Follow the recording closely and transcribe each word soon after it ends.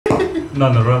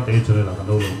Nan-a te chu la ka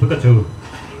do ka chu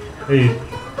ei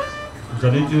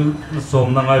jani chu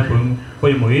som na ngai pun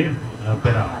poi moin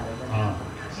pena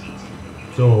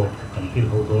cho kan kil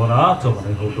ho do na cho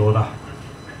kan ho do na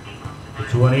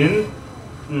chuanin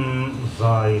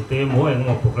zai te mo eng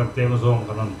mo program te mo zong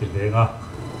kan ti venga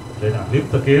le na lip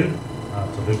takin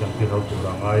cho be kan kil ho tu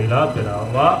ra ngai la pena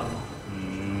ma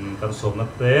kan som na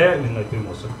te min ngai pe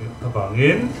mo sak ta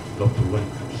bangin lo tu wan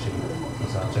shi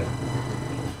sa che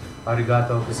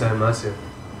Arigato gozaimasu.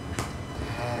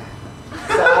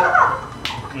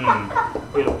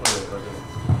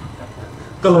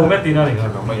 Kalau met tina nih kan.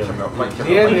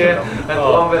 Iya.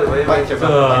 Tolong bel,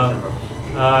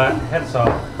 hands up.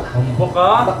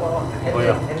 Membuka. Oh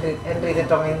ya. Henry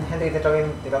tetongin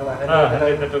tidak lah.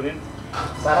 Henry tetongin.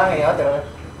 Sarang ya tidak.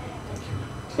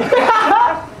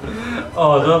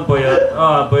 Oh, jangan boya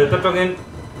tetongin.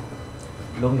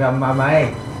 Lunggam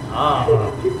mamai.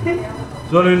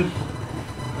 Zonin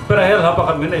perahel apa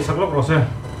kan mina isak lok rose.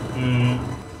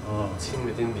 Chin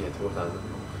within the total.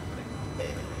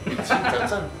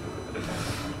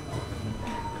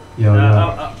 Ya.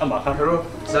 Ama kan ro.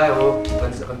 Saya mau kan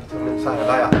saya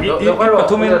lah ya.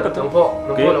 Patumin. Katim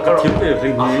pe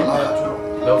ring ni.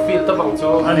 Lo feel to bang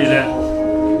chu. Ani le.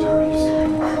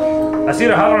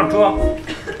 Asira haran tu.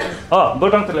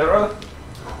 Bodang telera.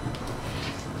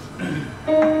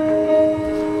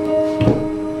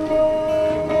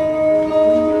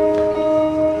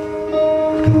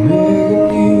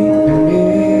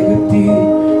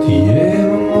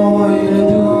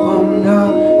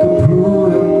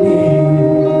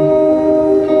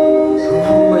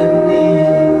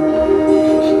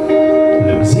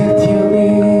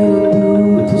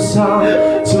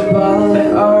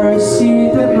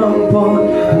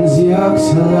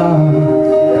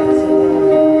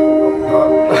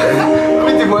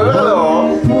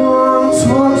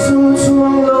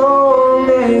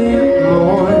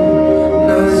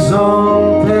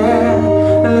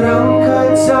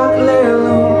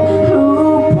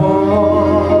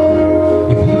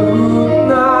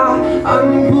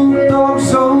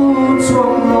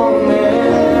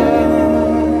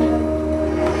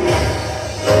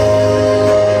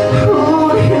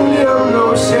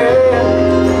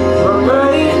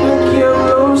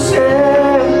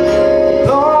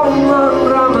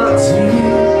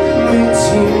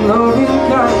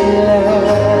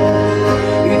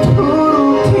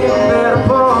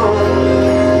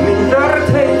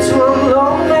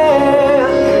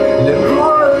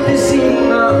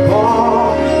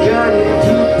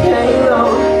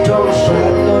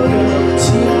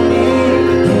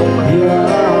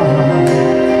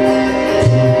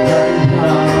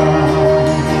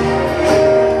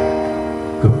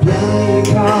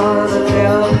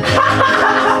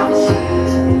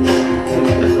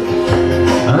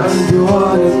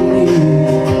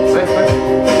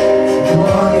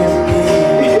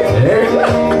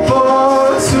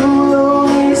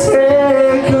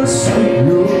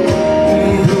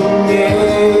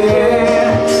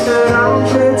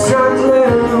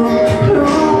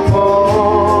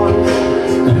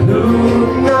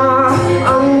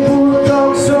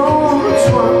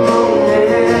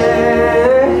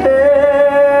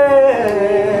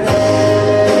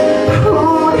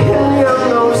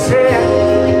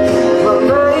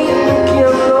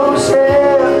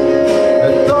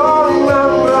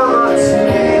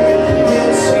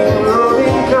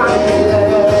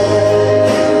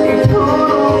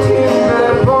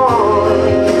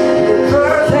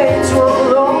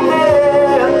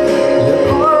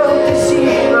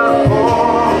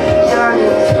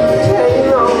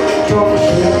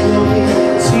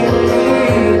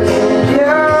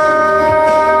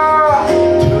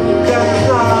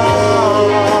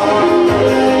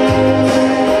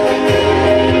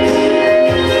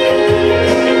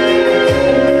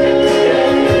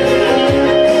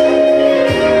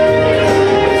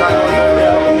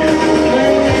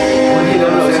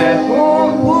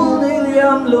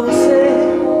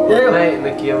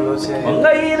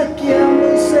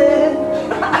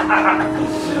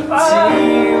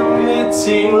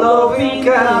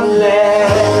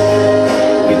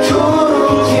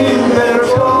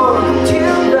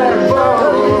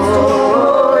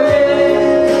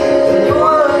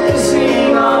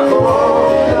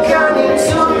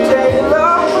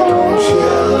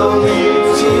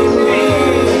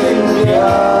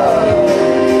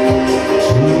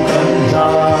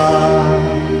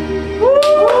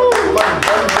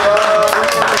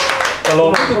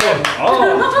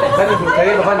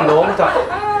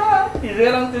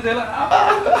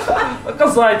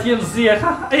 Sai thiên zia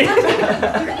ha. Thì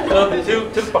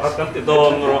chứ bắtกันติดดอ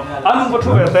งrồi. Ăn một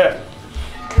chút về thế.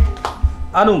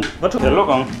 Anung, bắt thử lốc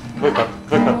không? Hơi cật.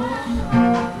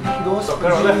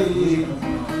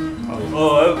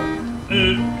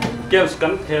 Games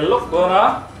kan lốc đó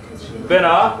na. Bên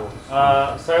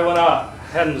à, sai vào na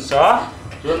hensa,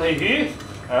 chuẩn hi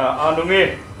Anungi,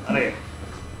 anh này.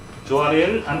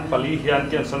 Chuanin an pali hian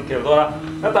ken san kel dora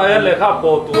ta yan lekha po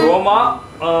tu roma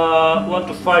 1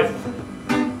 to 5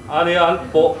 ani an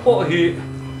po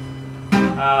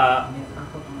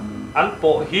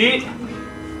hi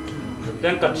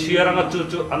den ka chiaranga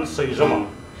chu an sei jama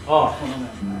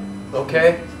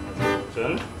Okay.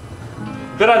 chen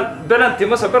beran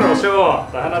tima sa per roseo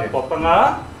ta hana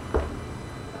popanga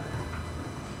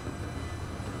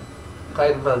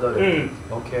Kain mal dole.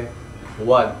 Okay.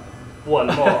 1.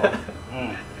 one more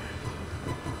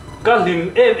ka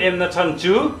lim em na chan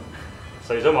chu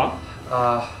sei jama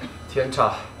Thiên trà.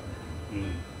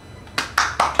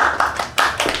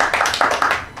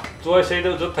 Tôi xây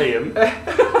được rất thèm.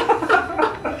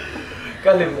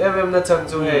 Cái lim em na chân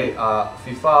chung hay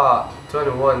FIFA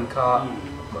 21 ka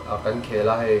kan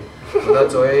khela hay na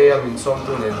joy min som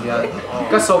tu nen hian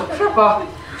ka som pa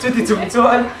chu ti chung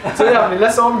chuan chu ya min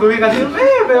la som dui ka ti me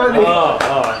ni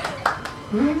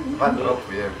bắt được rồi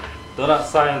Đó là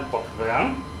science bọc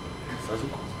vàng.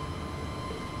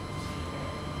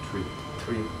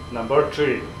 3 Number 3.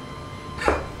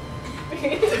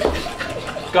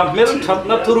 Cầm miếng thật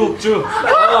nó thu rụp chưa?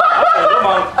 Đó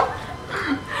mà.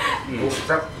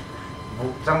 Vụ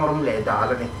trăng rung lệ đá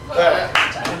là đi.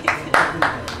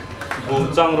 Vụ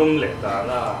trăng rung lệ đá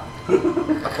là.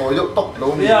 tối dụng tốc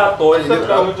đâu Nè, tối tất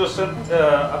cả mình cho xin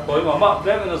tối mà mắc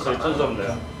đấy mình sẽ chân dầm đấy.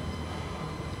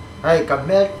 Hay cầm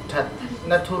miếng thật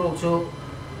nó thu rung chú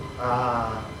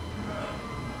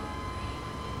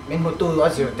mình một tuổi ở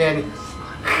giữa tên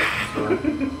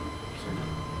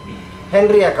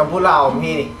Henry cầm bút lào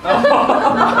mi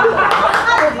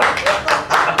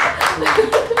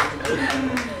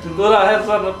Chúng tôi là hết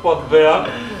sân nó bọt vàng.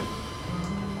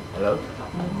 Hello.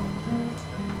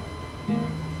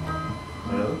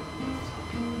 Hello.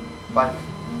 Bye.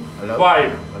 Hello. Five.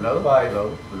 Hello. Bye. Hello.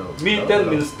 Hello. Mi tên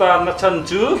mình star nó chân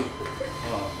chứ.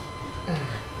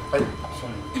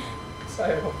 Sai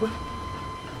không?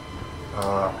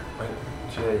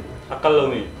 Chơi. Akal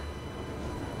mi.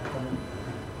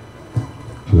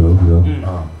 Hello.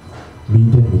 Mi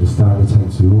tên mình star nó chân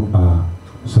chứ.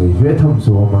 Sợi vết thâm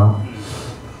số mà.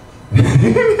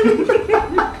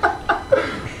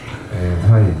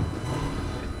 Hay.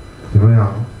 Thế nào?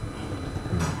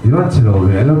 이런 채로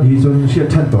멜로디 좀 시에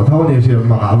찬도 타오니 시에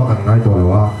막 아바가 나이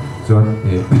도와 전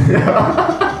예.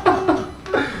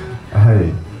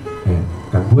 hay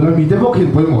กันพูดแล้วมีแต่พวกเห็น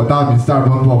ไปหมดตามีสตาร์บ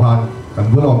อลพอพันกัน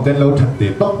พูดเราเต้นเราถัดเต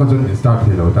ะต๊อกมาจนมีสตาร์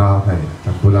ที่เราตาให้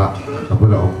กันพูดละกันพูด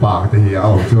เราปากแต่เหี้ยเอ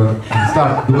าจนมีสตา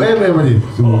ร์ดูเอ้ยมาดิ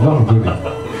สู้ร่องจนนี่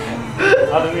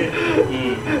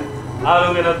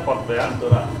Alungi na pot vàng tôi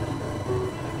là.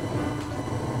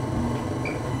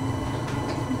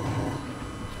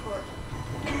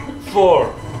 4.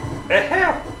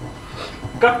 Ehhhhhhh.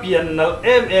 Các biển nào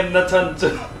em là chân chứ.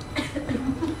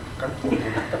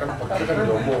 Căn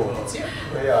đồ mồ.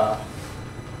 Bây giờ.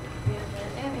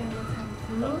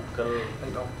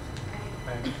 Anh đâu?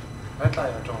 Nói tay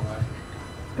ở trong này.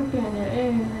 Các biển nhà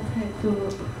em là thầy tù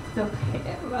dọc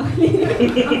hẻ vào đi.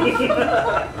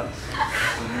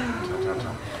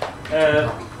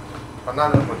 Còn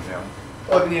Nan là một vẹo.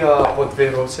 Ôi đi một về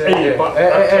rồi xe.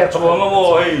 Chúa mà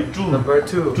mô chú.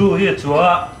 Number 2. Chú hiệt chúa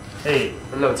ạ.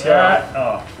 Lâu chia.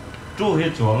 Chú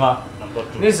hiệt chúa ạ.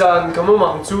 Ni dàn cảm ơn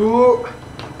mạng chú.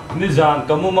 Ni dàn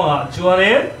cảm ơn mạng chú anh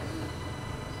em.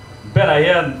 Bên này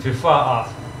hiện FIFA ạ.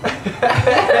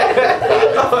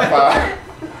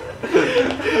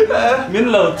 Mình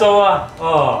lâu châu à.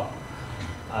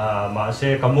 Mà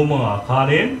sẽ cảm ơn mạng khá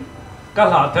nên.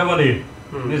 Các hạ thêm anh em.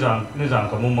 Ni dàn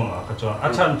cảm ơn mạng khá chúa.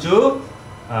 Achan chú.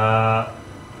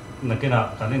 Nakina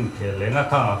kanin kelenga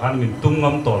khang khan min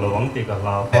tungam to lawang ti ka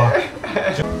la pa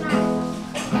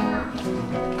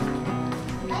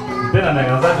bena na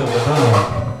ga za jo ta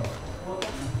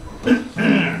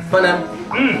Mana?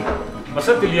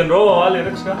 masa tilian ro ale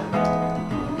rex ka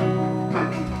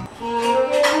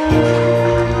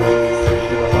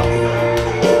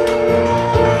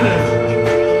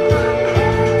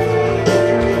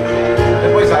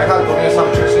Depois sai kan to ne sam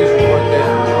chu si ko te.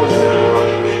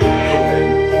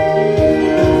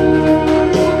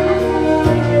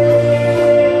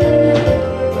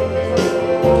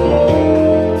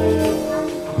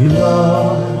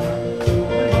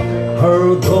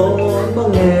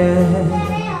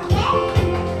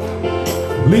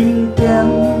 linh ten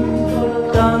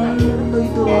tan nơi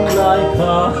tương lai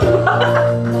khá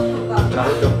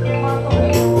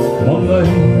mọi người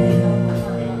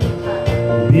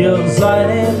việc dài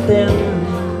nên tên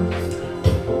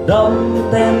đâm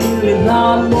tên liền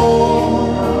lan mô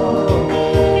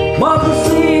mà cứ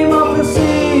si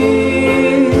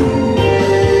suy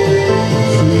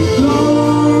cứ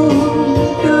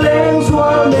cái lên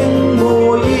xóa lên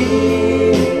môi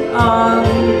an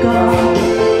ca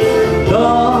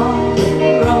đó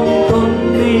răng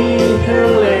con đi theo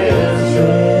lên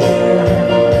xe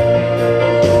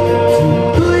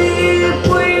tuy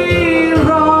quy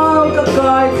ra các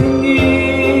cái kinh nghi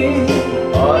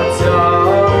ở trong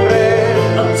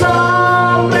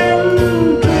bên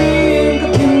tuy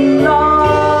các tình la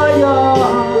ya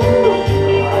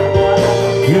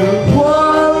nhưng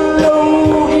qua lâu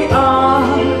ý à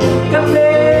các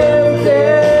đêm tê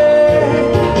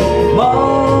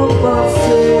mong bác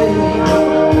sĩ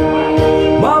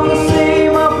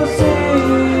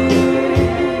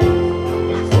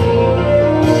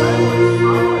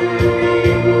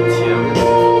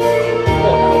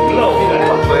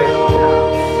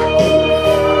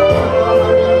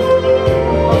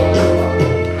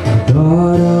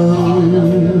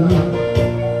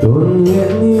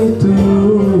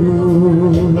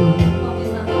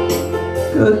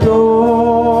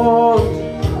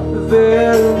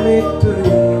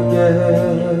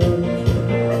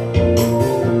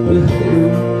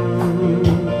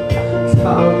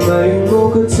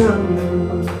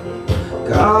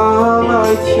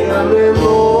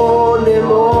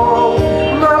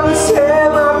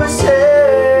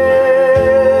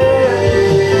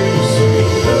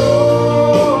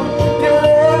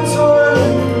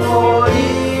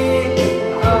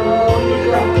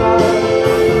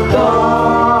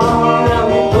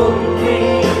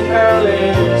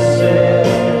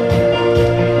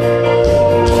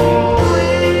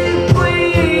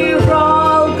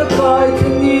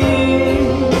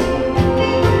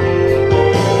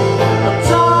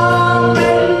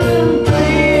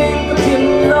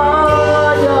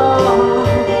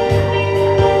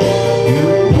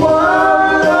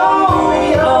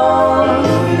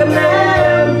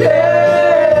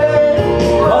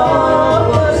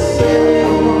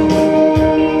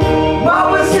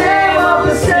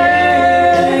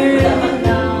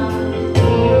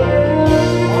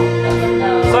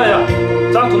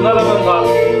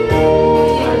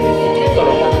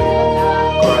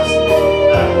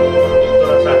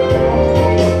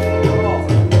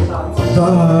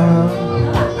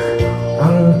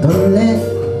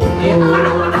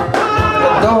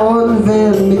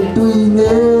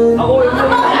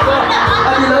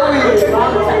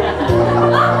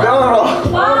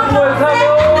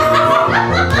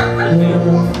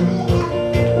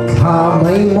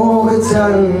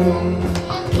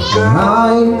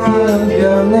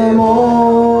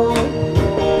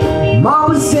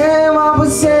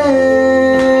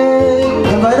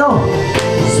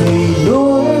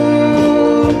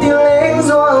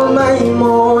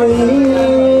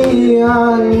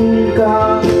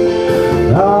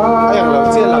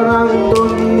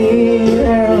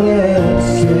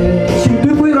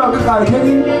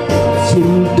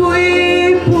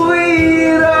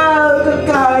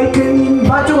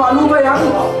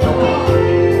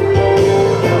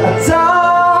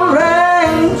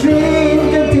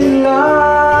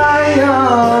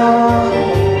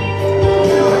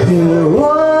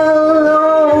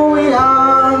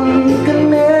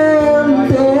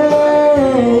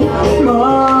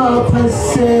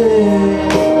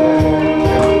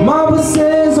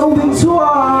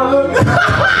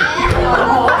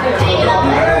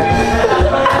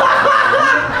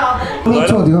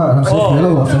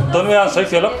Sai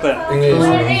phía lắc tệ.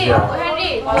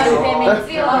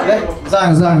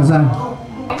 Giang.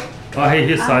 Hay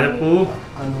hi sai pu.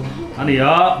 Ani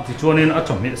à thì cho nên ở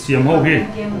trong miệng xiêm hậu hi.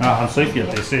 Hắn sai phía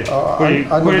thế sẽ. Quay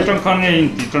trong khăn nghe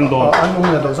thì trong đó. Anh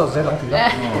nung là đầu giọt dễ lắm thì.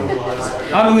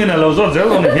 Anh nung là đầu giọt dễ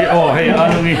lắm thì. Hay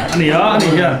anh nung ani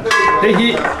hi. Thế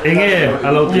hi nghe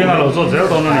lâu tiên là đầu giọt dễ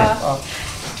lắm này.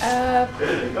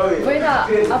 Với là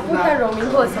apu ta rồi mình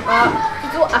vừa sao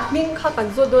또 악민 카간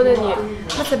조도는이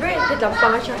사실 일단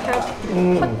방아셔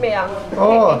헛매양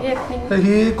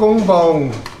이 공방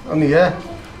아니에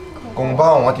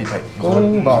공방 어디 돼?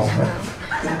 공방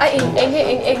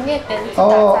앵해 땐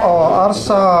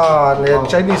아르사 네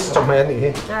Chinese 좀 해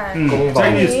니 공방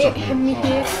Chinese 햄미히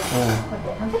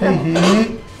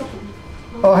헤히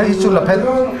헤히 줄 라펜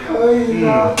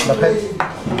라펜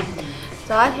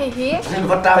자 헤히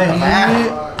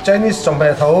헤히 Chinese 좀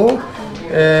해 thấu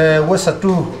what's a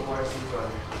do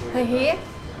헤히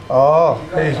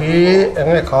헤히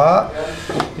앵에 가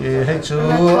헤히 주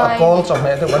아콜 좀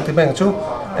해 được vấn đề chú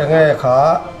앵에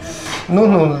가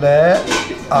눈눈레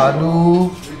아루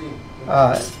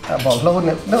บอกแล้วเ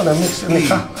นี่ยนั่นน่ะมิกซ์นี่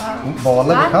ค่ะบอกแ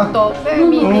ล้วนี่ค่ะ Đó, very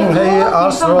meaning. ให้อา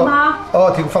ร์สโร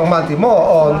ถึงฟังมาที่หม้อ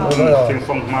ถึง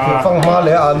ฟังมาเล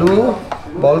ยอาลู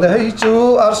บอกเลยให้จู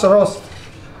อาร์สโรส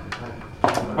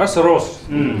Asaros.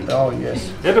 yes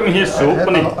Ito may hi soup pa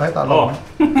ni. Oh.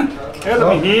 Ito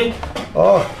may hi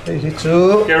ให้จู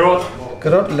carrot. กระ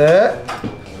โดดเลย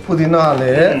พุดินาเล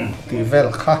ยตีเวล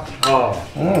ค่ะ Oh.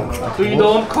 Tu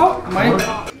idon ko mai.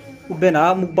 Ubena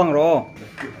mukbang ro.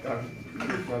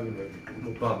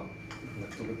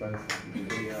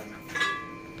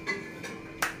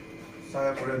 Saya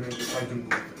boleh minta 5 jumbo.